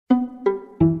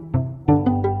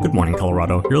Good morning,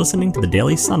 Colorado. You're listening to the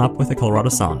Daily Sun Up with the Colorado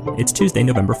Sun. It's Tuesday,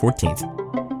 November 14th.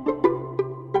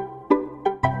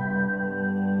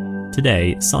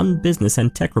 Today, Sun business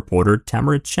and tech reporter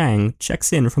Tamara Chang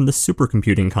checks in from the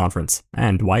Supercomputing Conference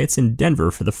and why it's in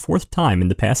Denver for the fourth time in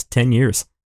the past 10 years.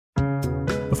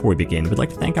 Before we begin, we'd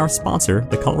like to thank our sponsor,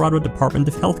 the Colorado Department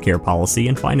of Healthcare Policy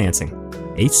and Financing.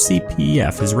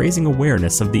 HCPEF is raising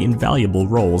awareness of the invaluable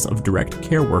roles of direct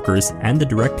care workers and the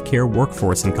direct care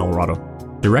workforce in Colorado.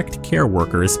 Direct care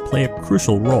workers play a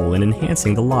crucial role in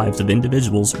enhancing the lives of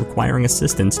individuals requiring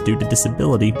assistance due to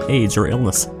disability, age, or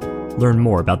illness. Learn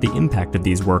more about the impact of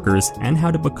these workers and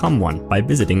how to become one by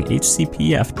visiting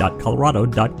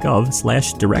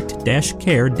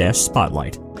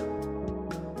hcpf.colorado.gov/direct-care-spotlight.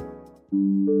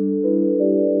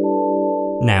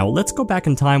 Now, let's go back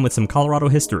in time with some Colorado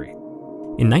history.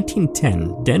 In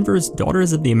 1910, Denver's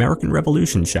Daughters of the American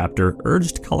Revolution chapter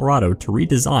urged Colorado to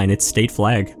redesign its state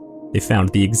flag. They found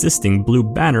the existing blue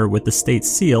banner with the state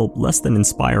seal less than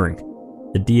inspiring.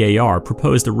 The DAR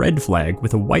proposed a red flag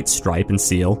with a white stripe and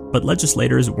seal, but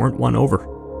legislators weren't won over.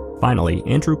 Finally,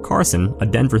 Andrew Carson, a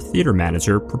Denver theater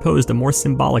manager, proposed a more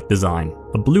symbolic design,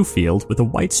 a blue field with a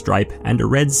white stripe and a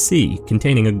red C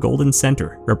containing a golden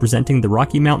center, representing the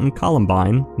Rocky Mountain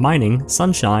Columbine, mining,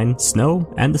 sunshine,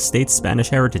 snow, and the state's Spanish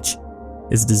heritage.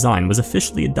 His design was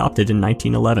officially adopted in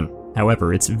 1911.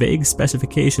 However, its vague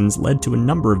specifications led to a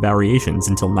number of variations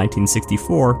until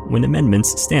 1964, when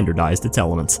amendments standardized its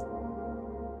elements.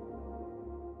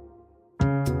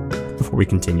 Before we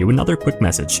continue, another quick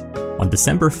message. On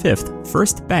December 5th,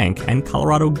 First Bank and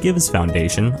Colorado Gives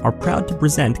Foundation are proud to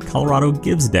present Colorado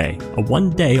Gives Day, a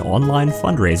one-day online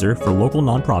fundraiser for local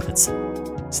nonprofits.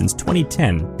 Since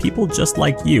 2010, people just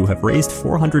like you have raised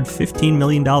 $415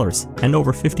 million, and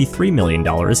over $53 million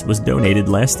was donated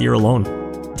last year alone.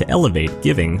 To elevate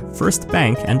giving, First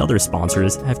Bank and other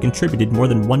sponsors have contributed more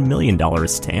than $1 million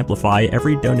to amplify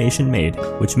every donation made,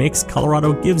 which makes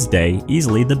Colorado Gives Day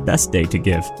easily the best day to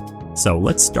give. So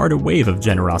let's start a wave of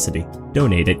generosity.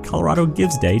 Donate at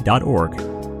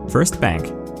coloradogivesday.org. First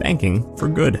Bank, banking for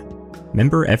good.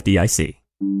 Member FDIC.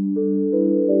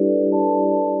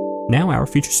 Now our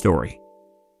feature story.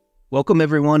 Welcome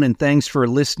everyone and thanks for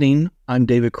listening. I'm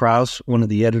David Kraus, one of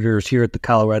the editors here at the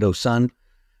Colorado Sun,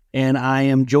 and I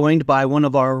am joined by one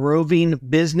of our roving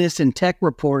business and tech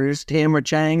reporters, Tamara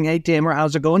Chang. Hey Tamara,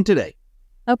 how's it going today?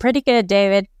 Oh, pretty good,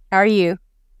 David. How are you?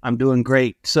 I'm doing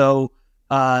great. So,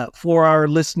 for our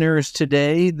listeners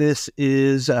today, this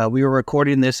is, we were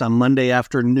recording this on Monday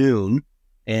afternoon,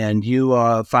 and you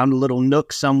found a little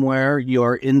nook somewhere.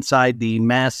 You're inside the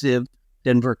massive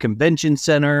Denver Convention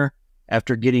Center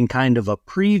after getting kind of a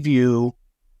preview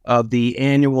of the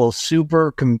annual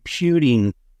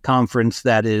Supercomputing Conference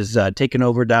that is taking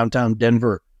over downtown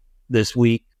Denver this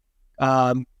week.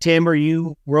 Tamara,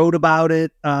 you wrote about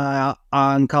it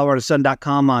on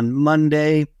coloradosun.com on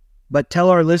Monday. But tell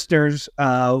our listeners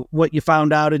what you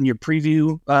found out in your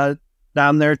preview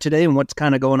down there today and what's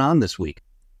kind of going on this week.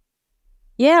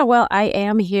 Yeah, well, I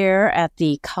am here at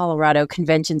the Colorado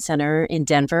Convention Center in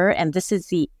Denver, and this is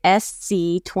the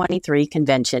SC23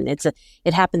 convention.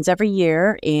 It happens every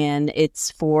year, and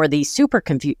it's for the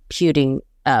supercomputer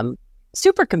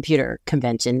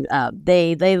convention.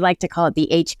 They like to call it the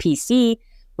HPC,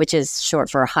 which is short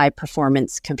for high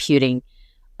performance computing.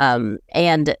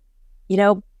 And you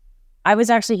know, I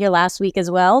was actually here last week as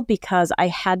well because I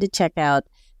had to check out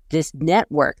this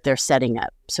network they're setting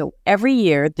up. So every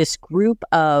year, this group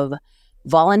of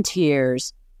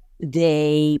volunteers,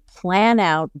 they plan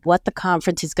out what the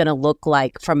conference is going to look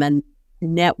like from a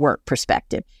network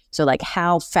perspective. So like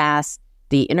how fast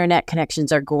the internet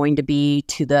connections are going to be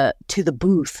to the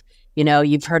booth. You know,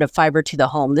 you've heard of fiber to the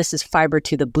home. This is fiber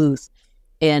to the booth.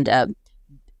 And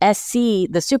SC,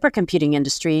 the supercomputing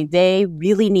industry, they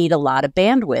really need a lot of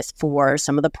bandwidth for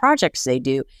some of the projects they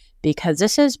do, because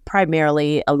this is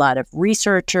primarily a lot of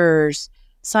researchers,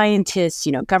 scientists,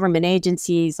 you know, government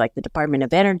agencies like the Department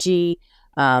of Energy,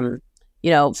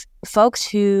 folks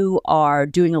who are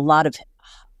doing a lot of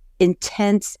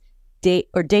intense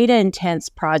data intense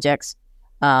projects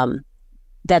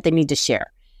that they need to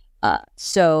share.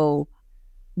 So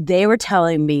they were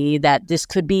telling me that this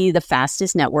could be the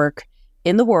fastest network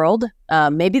in the world,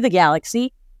 maybe the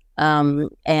galaxy,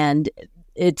 and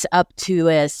it's up to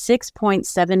a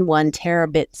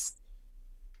 6.71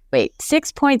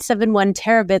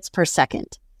 terabits per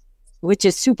second, which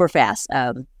is super fast.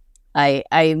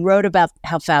 I wrote about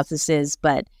how fast this is,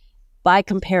 but by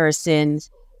comparison,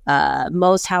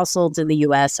 most households in the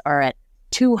U.S. are at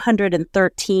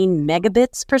 213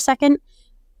 megabits per second.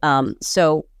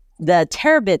 So the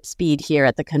terabit speed here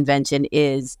at the convention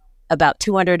is about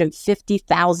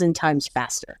 250,000 times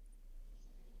faster.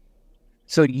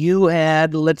 So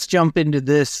let's jump into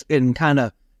this and kind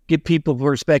of give people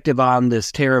perspective on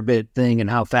this terabit thing and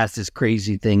how fast this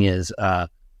crazy thing is.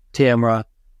 Tamara,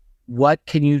 what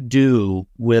can you do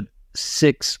with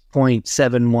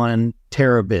 6.71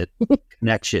 terabit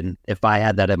connection if I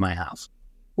had that at my house?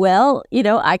 Well,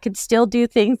 I could still do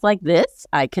things like this.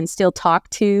 I can still talk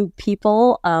to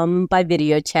people by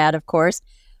video chat, of course.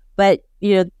 But,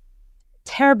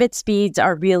 terabit speeds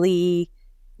are really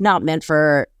not meant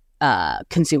for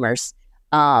consumers.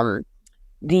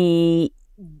 The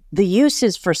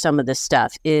uses for some of this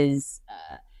stuff is,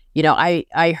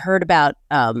 I heard about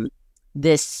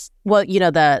this. Well,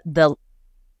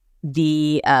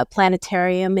 the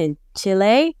planetarium in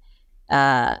Chile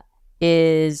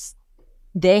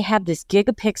they have this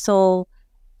gigapixel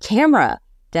camera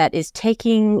that is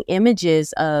taking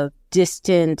images of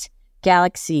distant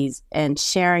galaxies and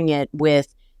sharing it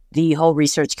with the whole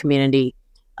research community.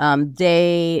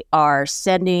 They are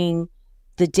sending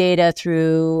the data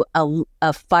through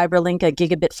a fiber link, a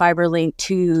gigabit fiber link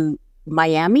to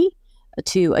Miami,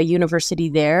 to a university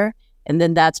there. And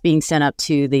then that's being sent up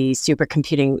to the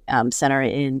supercomputing center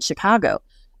in Chicago.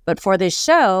 But for this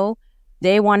show,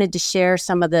 they wanted to share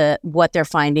some of what they're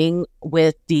finding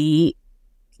with the,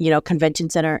 convention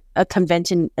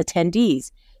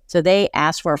attendees. So they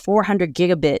asked for a 400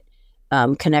 gigabit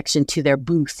connection to their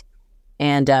booth.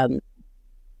 And,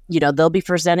 they'll be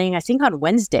presenting, I think, on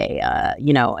Wednesday.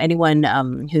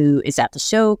 Anyone who is at the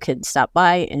show can stop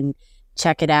by and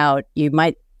check it out. You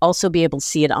might also be able to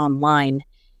see it online.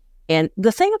 And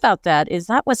the thing about that is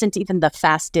that wasn't even the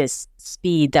fastest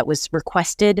speed that was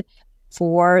requested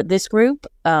for this group.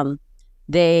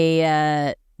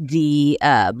 The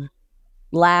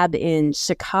lab in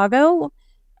Chicago,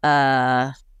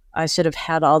 I should have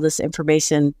had all this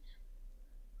information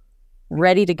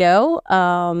ready to go.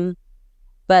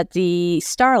 But the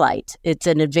Starlight, it's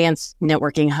an advanced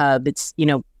networking hub. It's,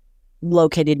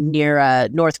 located near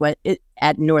at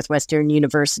Northwestern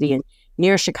University and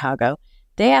near Chicago.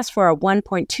 They asked for a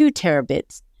 1.2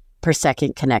 terabits per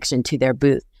second connection to their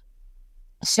booth.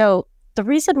 So the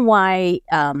reason why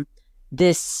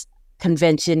this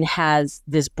convention has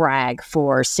this brag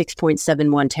for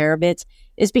 6.71 terabits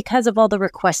is because of all the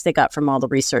requests they got from all the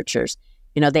researchers.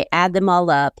 They add them all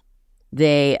up.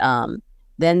 They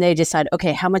then they decide,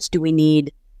 okay, how much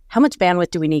bandwidth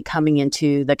do we need coming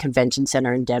into the convention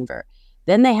center in Denver?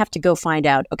 Then they have to go find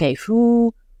out, okay,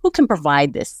 who can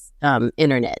provide this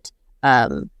internet?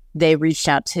 They reached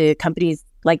out to companies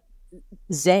like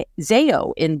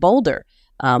Zayo in Boulder,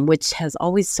 which has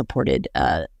always supported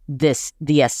the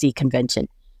SC convention.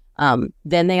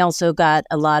 Then they also got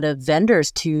a lot of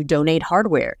vendors to donate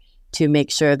hardware to make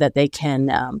sure that they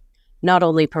can not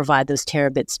only provide those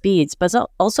terabit speeds, but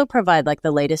also provide like the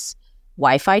latest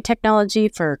Wi-Fi technology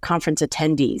for conference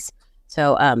attendees.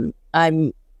 So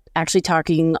I'm actually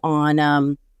talking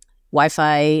on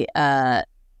Wi-Fi, a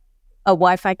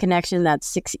Wi-Fi connection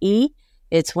that's 6E.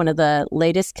 It's one of the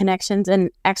latest connections. And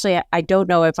actually, I don't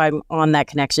know if I'm on that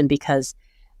connection because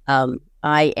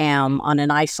I am on an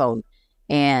iPhone.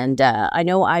 And I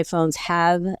know iPhones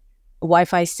have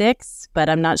Wi-Fi 6, but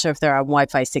I'm not sure if they're on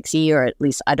Wi-Fi 6E, or at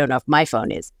least I don't know if my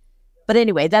phone is. But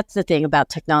anyway, that's the thing about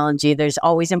technology. There's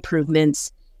always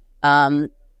improvements. And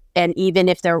even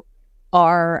if there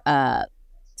are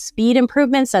speed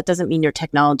improvements, that doesn't mean your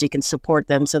technology can support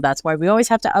them. So that's why we always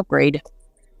have to upgrade.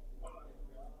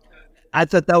 I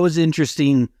thought that was an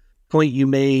interesting point you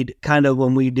made kind of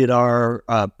when we did our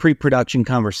pre-production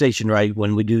conversation, right?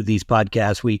 When we do these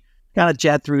podcasts, we kind of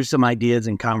chat through some ideas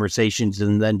and conversations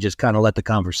and then just kind of let the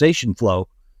conversation flow.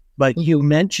 But you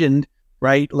mentioned,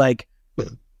 right, like,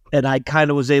 and I kind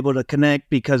of was able to connect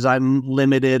because I'm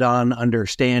limited on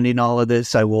understanding all of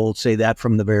this. I will say that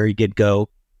from the very get-go.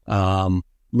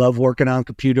 Love working on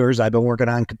computers. I've been working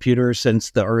on computers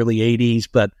since the early 80s,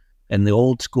 and the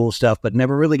old school stuff, but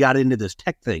never really got into this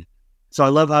tech thing. So I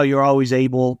love how you're always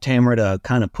able, Tamara, to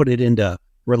kind of put it into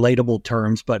relatable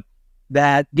terms, but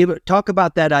talk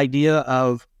about that idea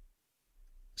of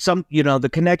the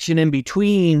connection in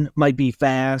between might be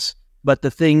fast, but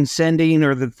the thing sending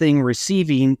or the thing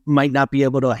receiving might not be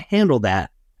able to handle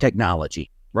that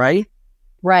technology, right?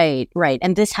 Right.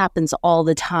 And this happens all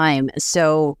the time.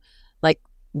 So like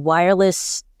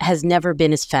wireless has never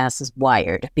been as fast as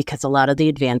wired because a lot of the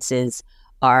advances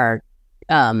are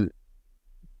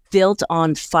built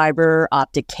on fiber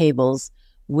optic cables,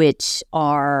 which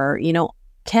are,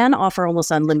 can offer almost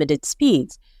unlimited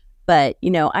speeds. But,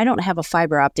 I don't have a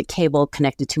fiber optic cable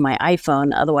connected to my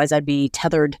iPhone. Otherwise, I'd be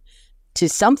tethered to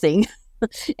something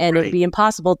and It'd be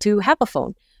impossible to have a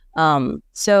phone.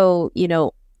 So,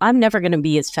 I'm never going to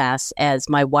be as fast as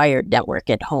my wired network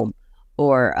at home,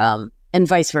 or and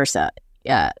vice versa.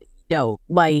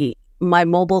 My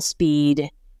mobile speed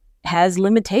has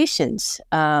limitations.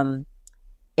 And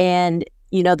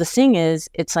the thing is,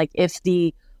 it's like if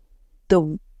the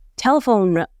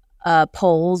telephone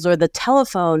poles or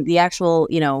the actual,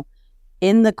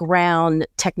 in the ground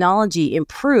technology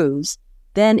improves,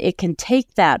 then it can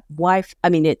take that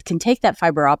it can take that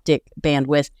fiber optic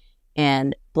bandwidth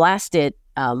and blast it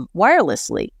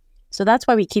wirelessly. So that's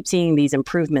why we keep seeing these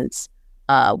improvements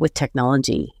with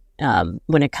technology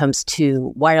when it comes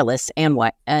to wireless and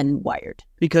wired.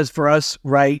 Because for us,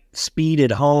 right, speed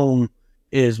at home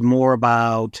is more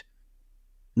about,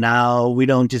 now we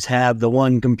don't just have the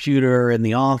one computer in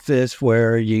the office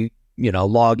where you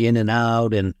log in and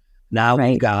out, and now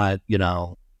Right. we've got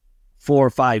 4 or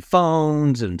 5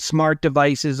 phones and smart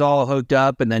devices all hooked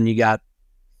up, and then you got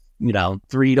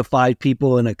 3 to 5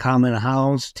 people in a common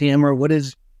house. Tamara,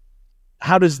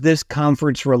 how does this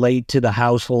conference relate to the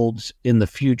households in the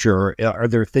future? Are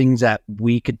there things that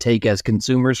we could take as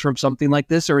consumers from something like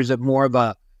this, or is it more of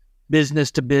a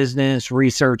business to business,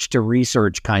 research to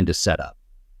research kind of setup?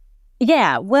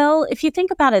 Yeah, well, if you think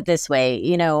about it this way,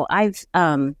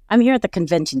 I'm here at the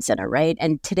convention center, right?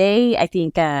 And today, I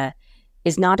think,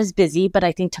 is not as busy, but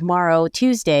I think tomorrow,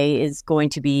 Tuesday, is going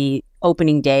to be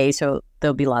opening day, so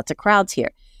there'll be lots of crowds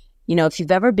here. If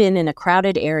you've ever been in a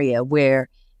crowded area where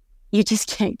you just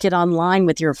can't get online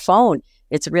with your phone,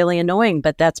 it's really annoying,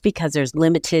 but that's because there's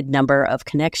limited number of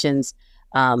connections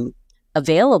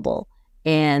available.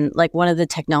 And like one of the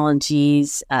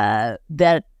technologies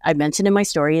that I mentioned in my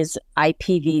story is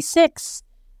IPv6,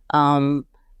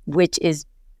 which is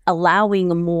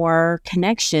allowing more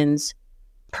connections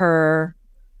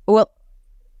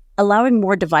allowing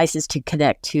more devices to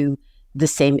connect to the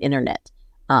same internet.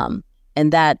 And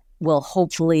that will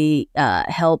hopefully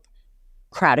help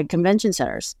crowded convention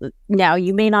centers. Now,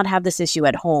 you may not have this issue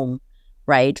at home,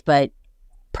 right? But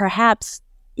perhaps,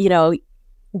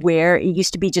 where it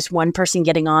used to be just one person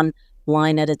getting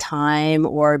online at a time,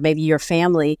 or maybe your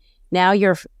family, now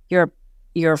your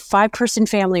 5-person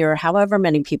family, or however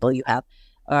many people you have,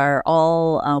 are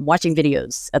all watching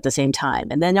videos at the same time.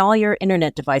 And then all your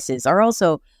internet devices are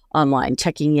also online,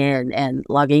 checking in and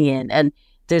logging in. And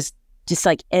there's just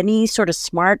like any sort of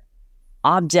smart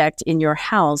object in your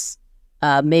house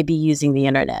may be using the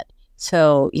internet.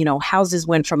 So, houses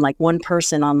went from like one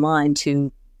person online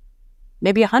to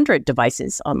maybe 100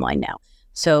 devices online now.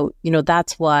 So,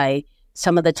 that's why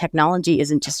some of the technology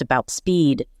isn't just about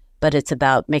speed, but it's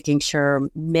about making sure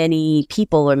many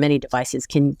people or many devices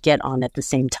can get on at the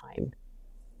same time.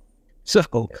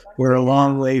 So we're a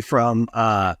long way from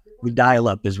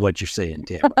dial-up is what you're saying,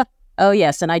 Tamara. Oh,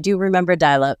 yes. And I do remember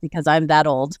dial-up because I'm that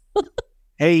old.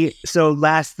 Hey, so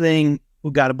last thing,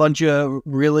 we've got a bunch of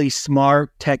really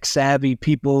smart, tech-savvy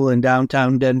people in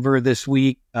downtown Denver this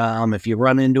week. If you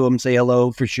run into them, say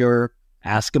hello for sure.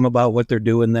 Ask them about what they're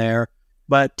doing there.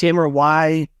 But Tamara,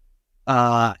 why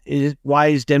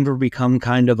has Denver become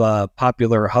kind of a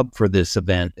popular hub for this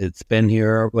event? It's been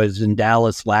here, was in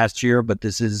Dallas last year, but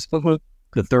this is the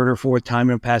 3rd or 4th time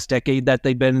in the past decade that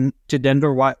they've been to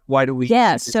Denver. Why do we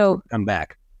come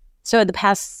back? So the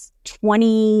past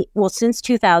since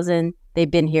 2000,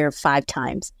 they've been here 5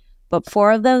 times, but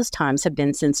 4 of those times have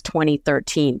been since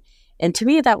 2013. And to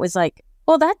me, that was like,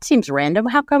 well, that seems random.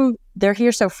 How come they're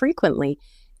here so frequently?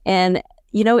 And,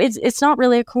 it's not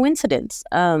really a coincidence.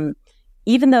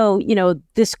 Even though,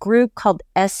 this group called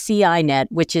SCINet,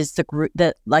 which is the group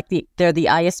that they're the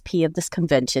ISP of this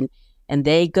convention, and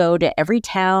they go to every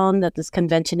town that this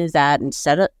convention is at and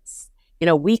set up,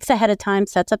 weeks ahead of time,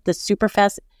 sets up the super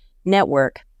fast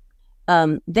network.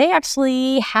 They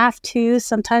actually have to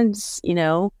sometimes,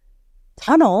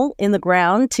 tunnel in the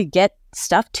ground to get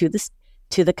stuff to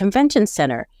the convention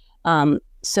center.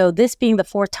 So this being the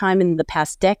 4th time in the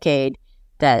past decade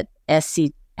that SC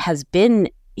has been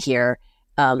here,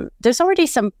 there's already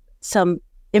some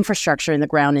infrastructure in the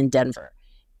ground in Denver,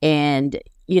 and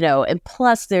and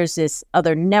plus there's this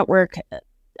other network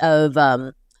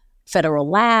of federal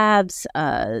labs,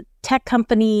 tech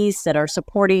companies that are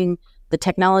supporting the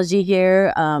technology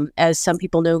here. As some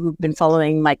people know who've been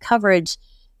following my coverage,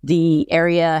 the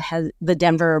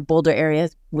Denver Boulder area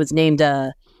was named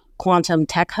a quantum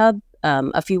tech hub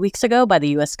a few weeks ago by the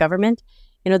U.S. government.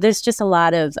 There's just a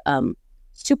lot of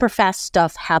super fast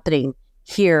stuff happening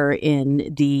here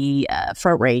in the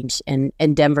Front Range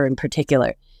and Denver in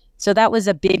particular. So that was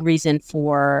a big reason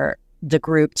for the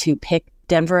group to pick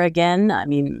Denver again. I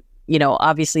mean,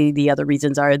 obviously the other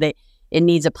reasons are that it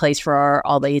needs a place for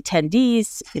all the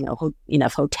attendees,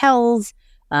 enough hotels,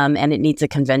 and it needs a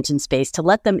convention space to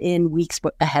let them in weeks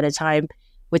ahead of time,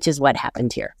 which is what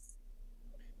happened here.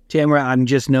 Tamara, I'm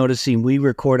just noticing we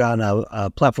record on a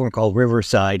platform called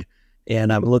Riverside,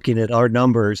 and I'm looking at our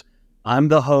numbers. I'm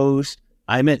the host.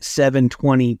 I'm at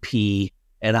 720p,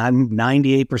 and I'm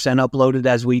 98% uploaded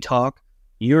as we talk.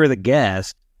 You're the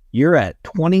guest. You're at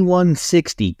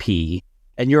 2160p,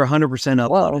 and you're 100% uploaded.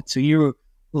 Whoa. So you're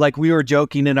like we were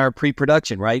joking in our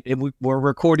pre-production, right? We're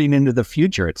recording into the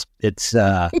future. It's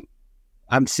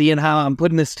I'm seeing how I'm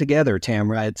putting this together,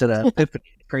 Tamara. It's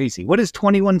crazy. What is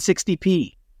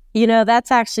 2160p?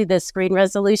 That's actually the screen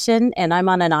resolution, and I'm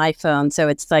on an iPhone, so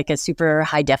it's like a super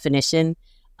high definition.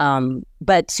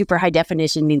 But super high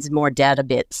definition means more data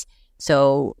bits.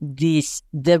 So the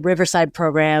Riverside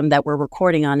program that we're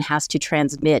recording on has to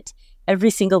transmit every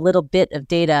single little bit of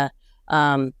data.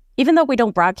 Even though we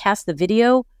don't broadcast the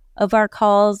video of our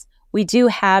calls, we do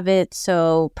have it.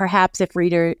 So perhaps if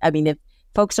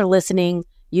folks are listening,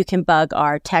 you can bug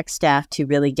our tech staff to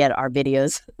really get our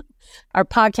videos, our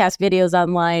podcast videos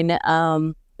online.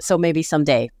 So maybe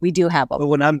someday we do have them.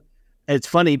 But it's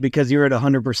funny because you're at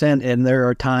 100%, and there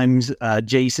are times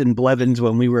Jason Blevins,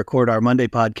 when we record our Monday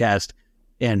podcast,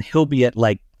 and he'll be at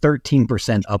like 13%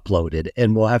 uploaded,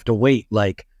 and we'll have to wait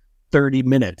like 30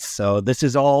 minutes. So this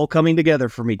is all coming together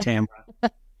for me, Tamara.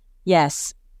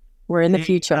 Yes, we're in the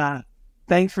future.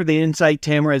 Thanks for the insight,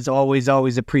 Tamara. As always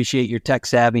appreciate your tech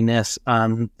savviness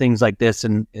on things like this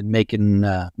and making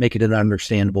it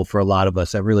understandable for a lot of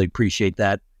us. I really appreciate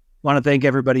that. Want to thank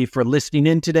everybody for listening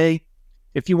in today.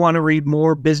 If you want to read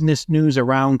more business news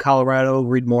around Colorado,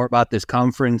 read more about this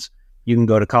conference, you can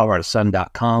go to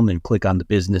coloradosun.com and click on the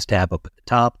business tab up at the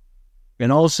top.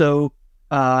 And also,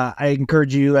 I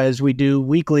encourage you, as we do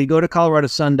weekly, go to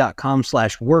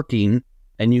coloradosun.com/working,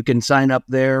 and you can sign up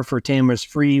there for Tamara's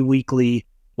free weekly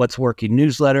What's Working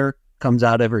newsletter. Comes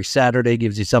out every Saturday,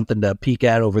 gives you something to peek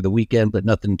at over the weekend, but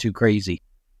nothing too crazy.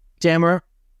 Tamara,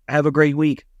 have a great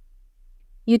week.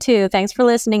 You too. Thanks for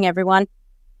listening, everyone.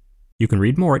 You can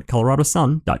read more at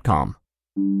coloradosun.com.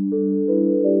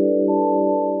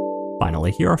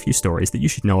 Finally, here are a few stories that you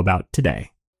should know about today.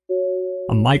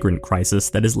 A migrant crisis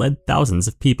that has led thousands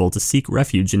of people to seek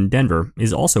refuge in Denver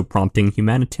is also prompting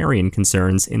humanitarian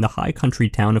concerns in the high country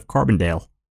town of Carbondale.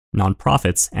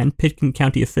 Nonprofits and Pitkin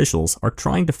County officials are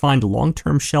trying to find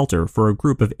long-term shelter for a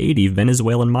group of 80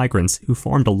 Venezuelan migrants who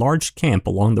formed a large camp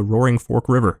along the Roaring Fork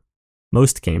River.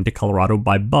 Most came to Colorado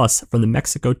by bus from the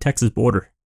Mexico-Texas border.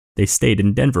 They stayed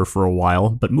in Denver for a while,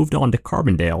 but moved on to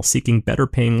Carbondale seeking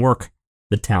better-paying work.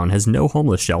 The town has no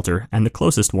homeless shelter, and the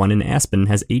closest one in Aspen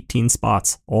has 18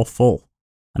 spots, all full.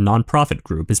 A nonprofit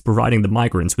group is providing the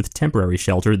migrants with temporary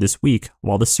shelter this week,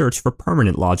 while the search for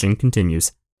permanent lodging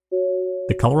continues.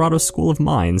 The Colorado School of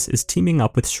Mines is teaming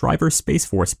up with Shriver Space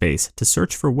Force Base to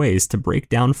search for ways to break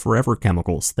down forever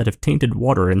chemicals that have tainted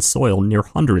water and soil near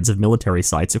hundreds of military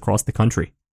sites across the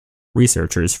country.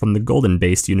 Researchers from the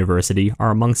Golden-based university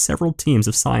are among several teams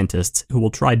of scientists who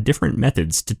will try different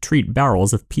methods to treat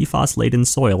barrels of PFAS-laden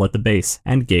soil at the base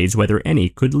and gauge whether any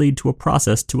could lead to a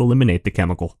process to eliminate the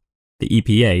chemical. The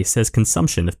EPA says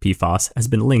consumption of PFAS has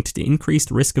been linked to increased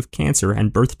risk of cancer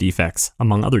and birth defects,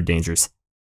 among other dangers.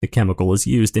 The chemical is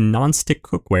used in non-stick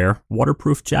cookware,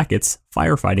 waterproof jackets,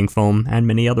 firefighting foam, and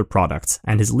many other products,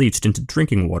 and is leached into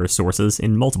drinking water sources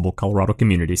in multiple Colorado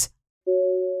communities.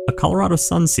 A Colorado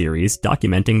Sun series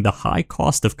documenting the high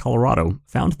cost of Colorado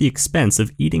found the expense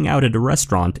of eating out at a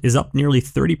restaurant is up nearly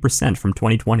 30% from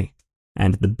 2020,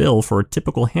 and the bill for a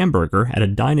typical hamburger at a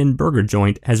dine-in burger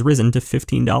joint has risen to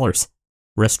 $15.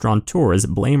 Restaurateurs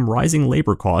blame rising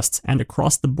labor costs and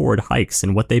across-the-board hikes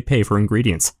in what they pay for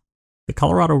ingredients. The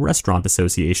Colorado Restaurant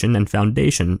Association and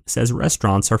Foundation says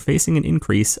restaurants are facing an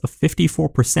increase of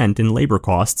 54% in labor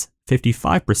costs,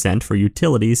 55% for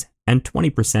utilities, and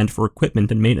 20% for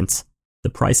equipment and maintenance. The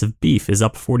price of beef is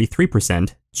up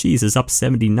 43%, cheese is up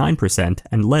 79%,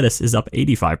 and lettuce is up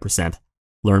 85%.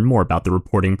 Learn more about the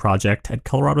reporting project at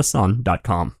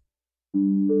coloradosun.com.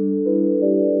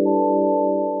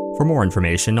 For more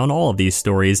information on all of these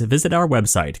stories, visit our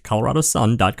website,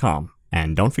 coloradosun.com.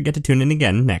 And don't forget to tune in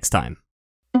again next time.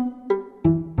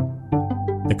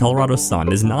 The Colorado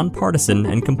Sun is nonpartisan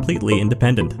and completely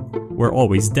independent. We're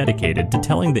always dedicated to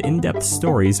telling the in-depth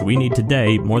stories we need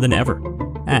today more than ever.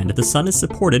 And the Sun is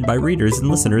supported by readers and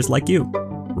listeners like you.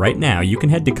 Right now, you can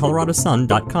head to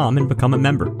coloradosun.com and become a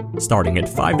member, starting at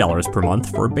 $5 per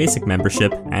month for a basic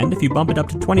membership, and if you bump it up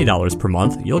to $20 per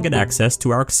month, you'll get access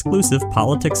to our exclusive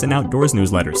Politics and Outdoors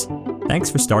newsletters. Thanks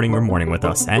for starting your morning with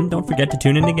us, and don't forget to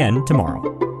tune in again tomorrow.